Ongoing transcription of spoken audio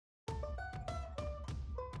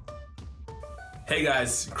Hey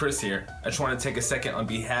guys, Chris here. I just want to take a second on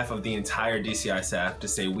behalf of the entire DCI staff to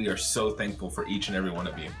say we are so thankful for each and every one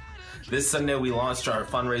of you. This Sunday we launched our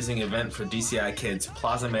fundraising event for DCI Kidz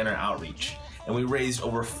Plaza Manor Outreach, and we raised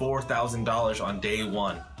over $4,000 on day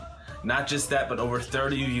one. Not just that, but over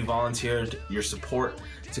 30 of you volunteered your support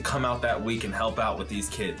to come out that week and help out with these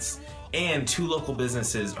kids. And 2 local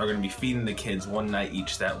businesses are going to be feeding the kids one night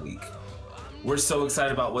each that week. We're so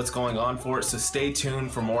excited about what's going on for it, so stay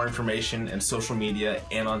tuned for more information and social media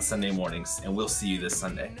and on Sunday mornings, and we'll see you this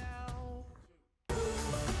Sunday.